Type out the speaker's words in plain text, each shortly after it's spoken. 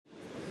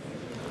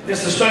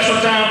This is a special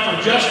time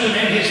for Justin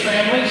and his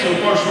family. So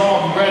first of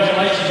all,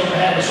 congratulations on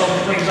behalf of Sulphur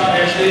Springs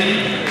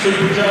ISD.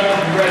 Super John,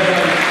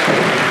 congratulations.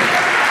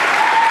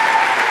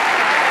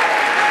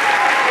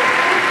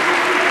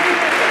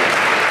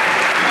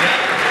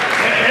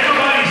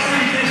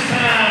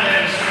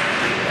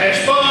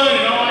 It's fun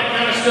and all that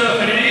kind of stuff,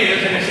 and it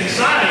is, and it's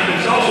exciting,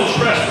 but it's also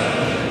stressful.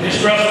 It's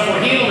stressful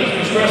for him, it's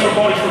been stressful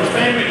for his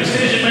family,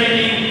 decision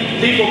making,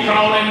 people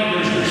calling,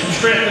 there's some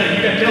stress that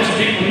you got to tell some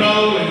people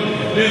no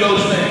and do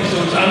those things.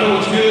 So I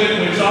know it's good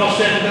when it's all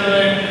said and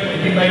done,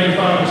 and you made your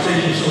final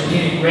decision, so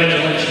again,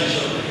 congratulations.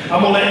 So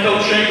I'm going to let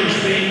Coach Shaver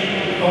speak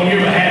on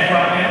your behalf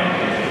right now.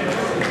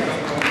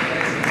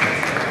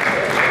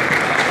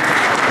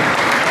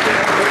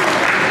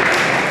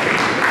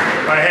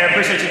 I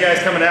appreciate you guys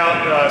coming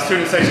out,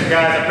 student section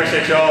guys, I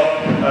appreciate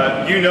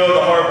y'all. You know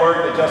the hard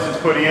work that Justin's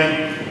put in,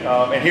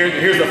 and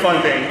here's the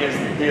fun thing, is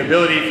the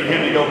ability for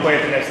him to go play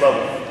at the next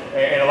level.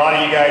 And a lot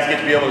of you guys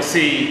get to be able to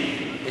see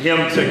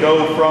him to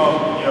go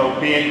from,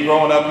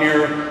 growing up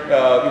here,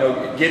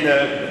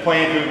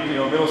 playing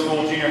through, middle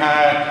school, junior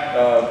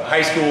high,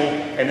 high school,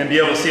 and then be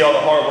able to see all the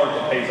hard work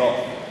that pays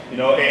off.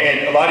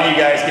 And a lot of you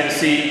guys get to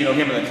see,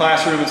 him in the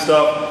classroom and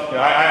stuff.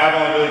 I've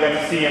only really got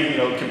to see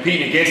him,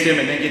 competing against him,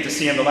 and then get to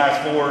see him the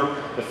last 4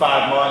 to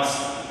 5 months.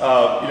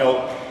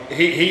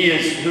 He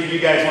is who you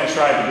guys want to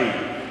strive to be.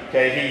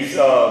 Okay, he's,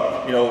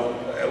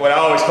 what I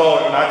always call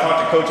it when I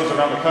talk to coaches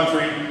around the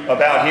country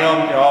about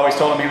him. I always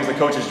told him he was the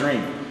coach's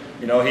dream.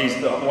 He's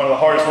one of the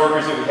hardest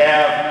workers that we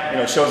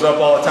have. Shows up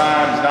all the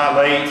time. He's not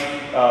late.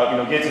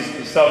 Gets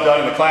his stuff done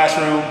in the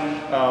classroom,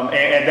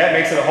 and that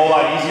makes it a whole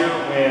lot easier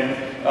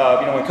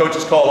when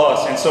coaches call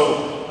us. And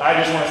so I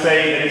just want to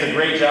say that it's a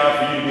great job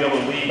for you to be able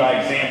to lead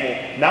by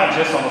example, not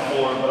just on the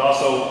floor, but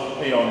also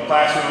in the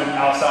classroom,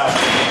 outside.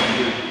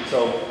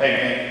 So hey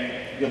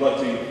man, good luck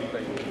to you.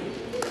 Thank you.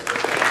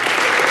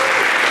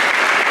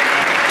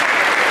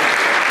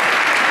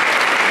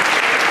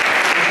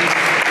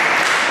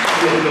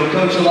 I've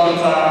coached a long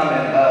time,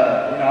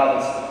 and I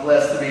was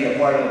blessed to be a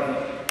part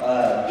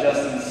of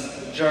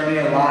Justin's journey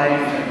in life.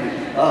 And,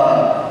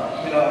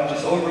 I'm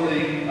just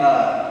overly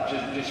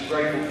just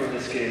grateful for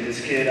this kid.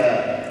 This kid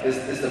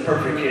is the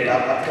perfect kid.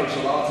 I've coached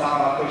a long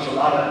time. I've coached a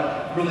lot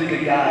of really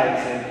good guys,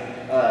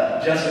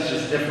 and Justin's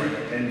just different.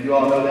 And you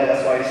all know that.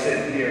 That's why he's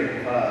sitting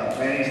here.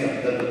 Man, he's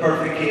the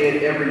perfect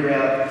kid. Every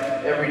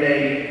rep, every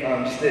day,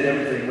 just did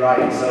everything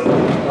right. So,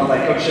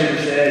 like Coach Shaver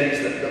said,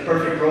 he's the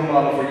perfect role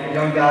model for you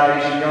young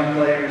guys, you young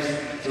players,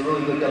 to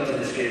really look up to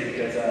this kid,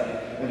 because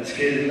this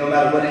kid, no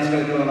matter what he's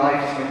going to do in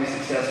life, he's going to be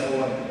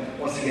successful. And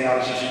once again, I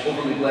was just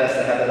overly blessed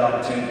to have that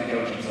opportunity to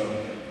coach him. So,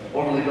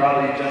 overly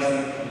proud of you,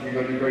 Justin. You're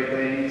going to do great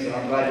things, and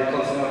I'm glad you're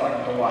close enough I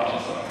can come watch you.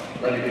 So,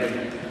 love you, good.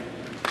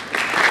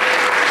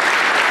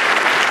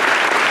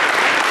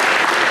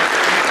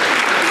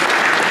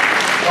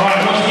 All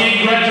right, once again,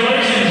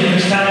 congratulations, and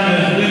it's time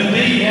to do the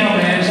beat now,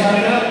 man. Sign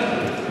it up.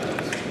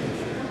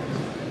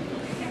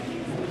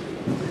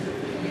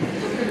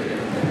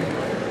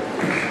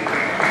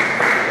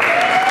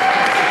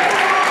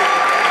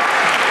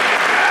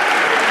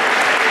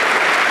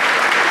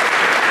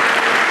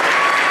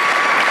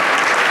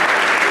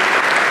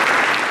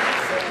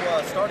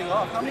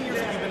 How many years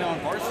have you been on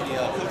varsity?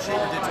 Coach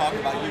Shaver did talk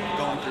about you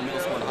going through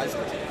middle school and high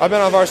school. I've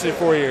been on varsity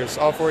 4 years,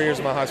 all 4 years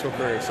of my high school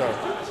career. So.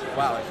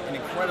 Wow, an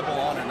incredible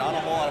honor. Not a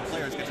whole lot of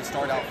players get to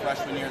start out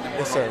freshman year and then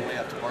work their way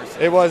up to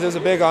varsity. It was a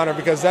big honor,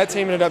 because that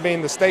team ended up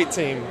being the state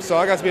team. So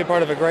I got to be a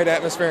part of a great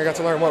atmosphere. I got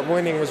to learn what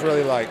winning was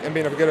really like and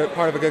being a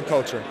part of a good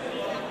culture.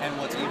 And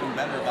what's even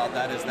better about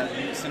that is that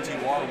since you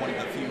are one of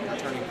the few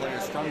returning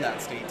players from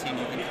that state team,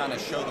 you can kind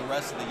of show the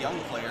rest of the young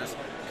players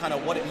kind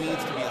of what it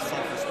means to be a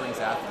Sulphur Springs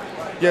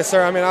athlete. Yes,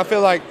 sir. I mean, I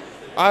feel like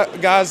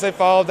guys they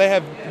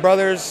have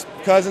brothers,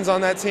 cousins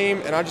on that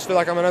team, and I just feel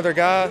like I'm another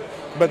guy,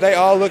 but they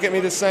all look at me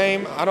the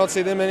same. I don't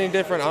see them any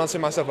different. I don't see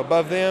myself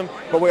above them,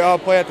 but we all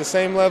play at the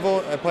same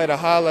level and play at a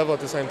high level at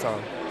the same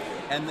time.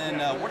 And then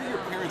what are your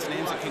parents'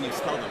 names, and can you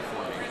spell them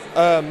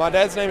for me? My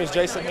dad's name is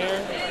Jason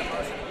Haire,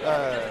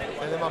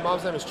 and then my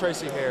mom's name is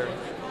Tracy Haire.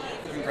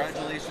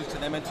 Congratulations to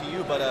them and to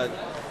you, but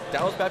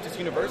Dallas Baptist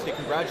University,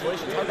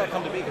 congratulations. How did that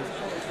come to be?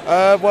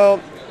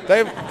 Well,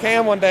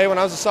 Cam one day when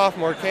I was a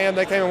sophomore,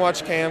 they came and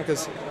watched Cam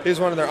because he was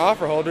one of their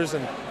offer holders,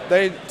 and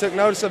they took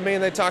notice of me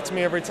and they talked to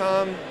me every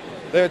time.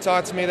 They would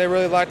talk to me. They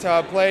really liked how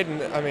I played,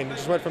 and I mean, it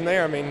just went from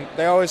there. I mean,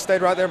 they always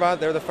stayed right there by it.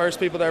 They were the first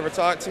people to ever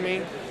talk to me.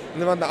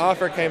 And then when the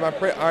offer came, I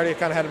already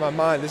kind of had in my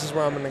mind, this is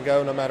where I'm going to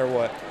go no matter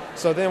what.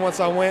 So then once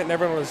I went, and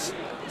everyone was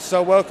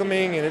so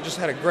welcoming, and it just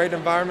had a great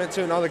environment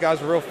to it, and all the guys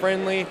were real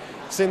friendly. It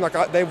seemed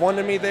like they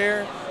wanted me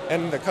there.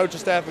 And the coaching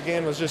staff,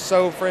 again, was just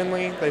so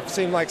friendly. They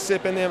seemed like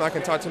SIP in them. I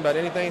can talk to them about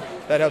anything.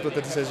 That helped with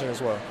the decision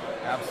as well.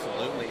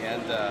 Absolutely.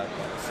 And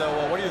so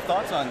what are your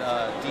thoughts on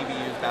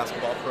DBU's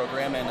basketball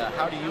program, and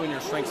how do you and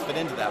your strengths fit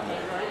into that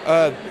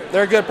mold?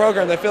 They're a good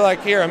program. They feel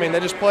like here, I mean, they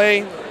just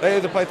play. They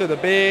either play through the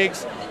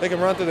bigs, they can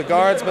run through the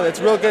guards, but it's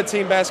real good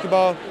team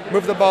basketball,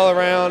 move the ball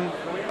around.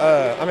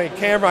 I mean,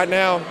 Cam right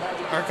now,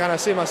 I kind of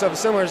see myself as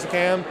similar to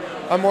Cam.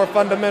 I'm more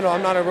fundamental.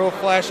 I'm not a real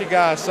flashy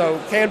guy.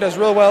 So Cam does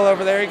real well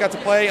over there. He got to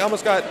play.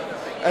 Almost got,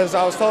 as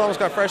I was told, almost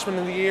got Freshman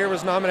of the Year.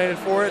 Was nominated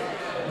for it.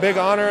 Big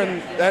honor in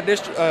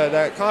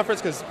that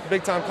conference, because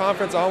big time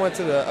conference. I went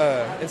to the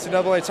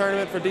NCAA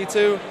tournament for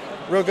D2.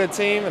 Real good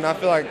team, and I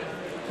feel like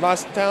my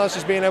talent's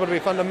just being able to be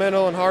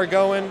fundamental and hard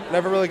going,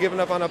 never really giving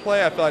up on a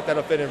play. I feel like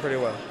that'll fit in pretty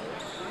well.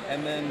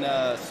 And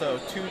then, so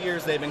 2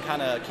 years they've been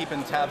kind of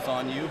keeping tabs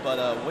on you,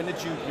 but when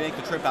did you make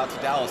the trip out to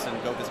Dallas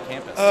and go visit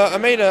campus? I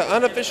made an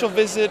unofficial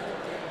visit,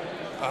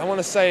 I want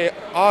to say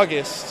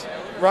August,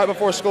 right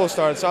before school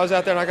started. So I was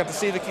out there and I got to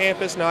see the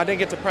campus. Now, I didn't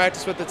get to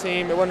practice with the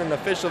team. It wasn't an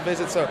official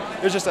visit, so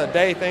it was just a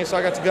day thing. So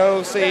I got to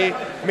go see,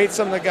 meet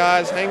some of the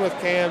guys, hang with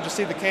Cam, just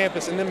see the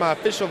campus. And then my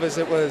official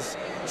visit was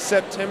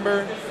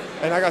September,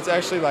 and I got to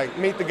actually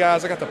meet the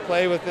guys. I got to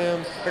play with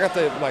them. I got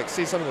to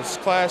see some of those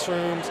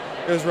classrooms.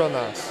 It was real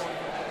nice.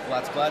 Well,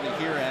 that's glad to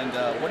hear. And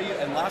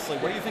and lastly,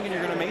 what are you thinking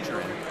you're going to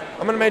major in?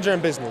 I'm going to major in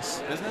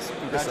business. Business?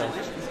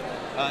 Congratulations.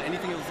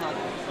 Anything else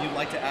you'd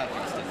like to add,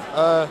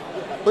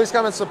 Winston? Please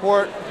come and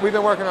support. We've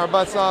been working our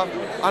butts off.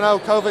 I know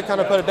COVID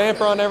kind of put a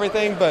damper on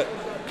everything, but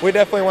we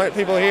definitely want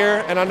people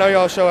here, and I know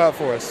y'all show out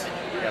for us.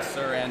 Yes,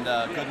 sir, and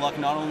good luck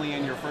not only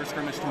in your first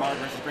scrimmage tomorrow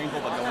versus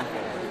Greenville, but going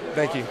forward.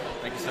 Thank you.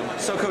 Thank you so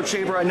much. So, Coach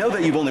Haire, I know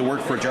that you've only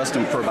worked for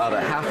Justin for about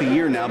a half a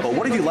year now, but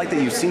what have you liked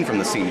that you've seen from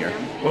the senior?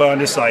 Well,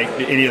 just like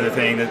any other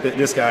thing, that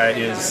this guy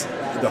is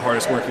the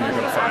hardest worker you're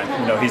going to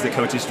find. He's the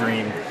coach's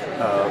dream.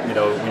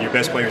 When your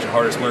best player is your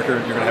hardest worker,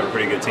 you're going to have a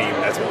pretty good team.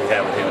 That's what we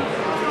have with him.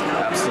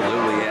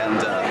 Absolutely.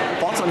 And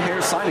thoughts on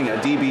Haire signing a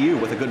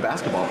DBU with a good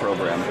basketball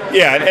program?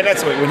 Yeah, and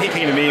that's what, when he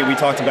came to me, we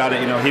talked about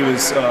it. He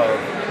was.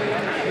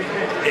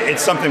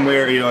 It's something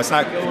where it's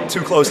not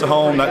too close to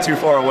home, not too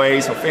far away,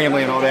 so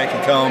family and all that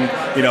can come.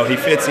 He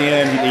fits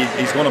in.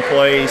 He's going to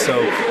play, so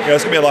it's going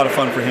to be a lot of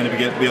fun for him to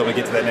be able to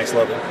get to that next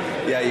level.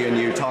 Yeah, and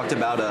you talked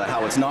about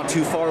how it's not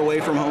too far away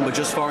from home, but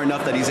just far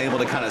enough that he's able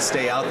to kind of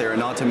stay out there, and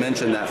not to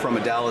mention that from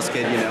a Dallas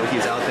kid,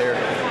 he's out there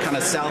kind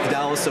of South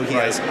Dallas, so he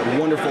has a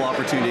wonderful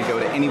opportunity to go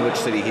to any which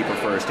city he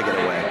prefers to get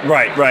away.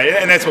 Right,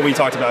 and that's what we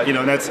talked about.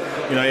 And that's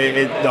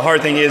the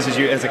hard thing is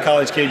you as a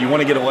college kid, you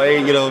want to get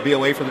away, be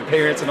away from the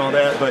parents and all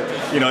that, but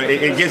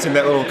it gives him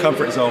that little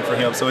comfort zone for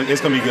him, so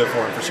it's going to be good for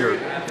him for sure.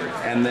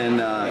 And then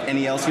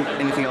anything else you'd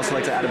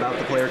like to add about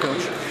the player,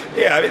 Coach?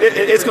 Yeah,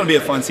 it's going to be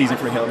a fun season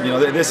for him.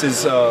 This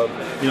is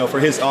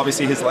for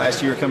obviously his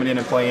last year coming in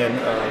and playing.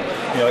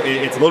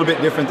 It's a little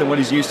bit different than what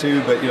he's used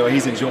to, but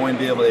he's enjoying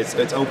being able.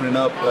 It's opening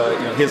up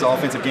his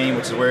offensive game,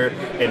 which is where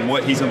and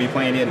what he's going to be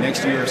playing in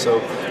next year. So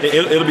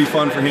it'll be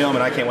fun for him, and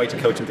I can't wait to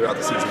coach him throughout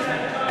the season.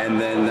 And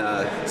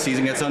then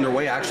season gets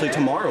underway actually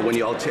tomorrow when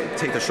you all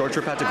take the short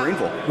trip out to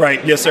Greenville.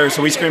 Right, yes, sir.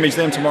 So we scrimmage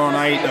them tomorrow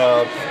night,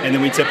 and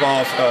then we tip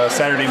off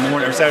Saturday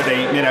morning or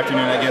Saturday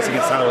mid-afternoon, I guess,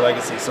 against Tyler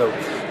Legacy. So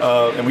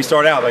and we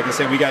start out, like I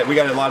said, we got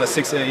a lot of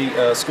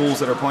 6A schools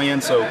that are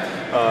playing, so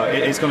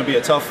it's going to be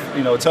a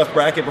tough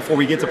bracket before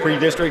we get to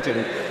pre-district,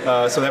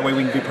 and so that way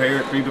we can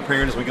be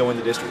prepared as we go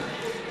into district.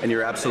 And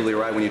you're absolutely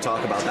right when you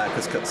talk about that,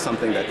 because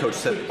something that Coach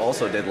Sipp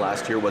also did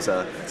last year was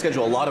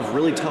schedule a lot of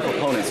really tough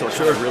opponents, so it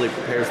sort of really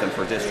prepares them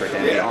for district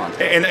and beyond.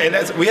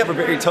 And we have a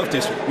very tough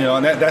district,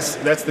 and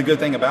that's the good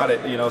thing about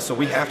it, so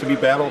we have to be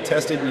battle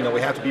tested, we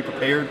have to be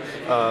prepared.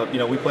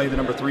 We play the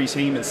number 3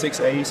 team in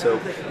 6A, so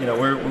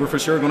we're for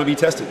sure going to be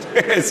tested.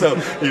 So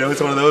it's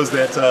one of those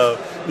that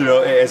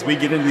as we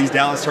get into these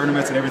Dallas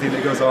tournaments and everything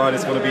that goes on,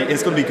 it's going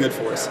to be good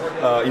for us.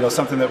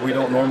 Something that we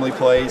don't normally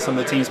play, some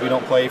of the teams we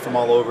don't play from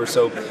all over.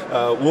 So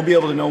we'll be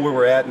able to know where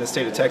we're at in the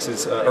state of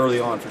Texas early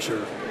on for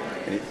sure.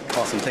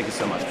 Awesome. Thank you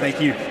so much.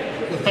 Thank you.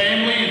 The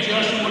family and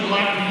Justin would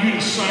like for you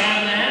to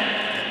sign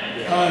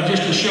that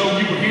just to show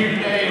you were here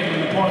today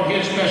and a part of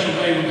his special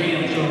day with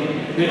him.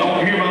 So they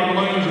don't hear about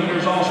balloons, and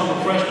there's also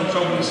refreshments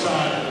over the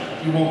side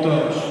if you want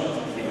those.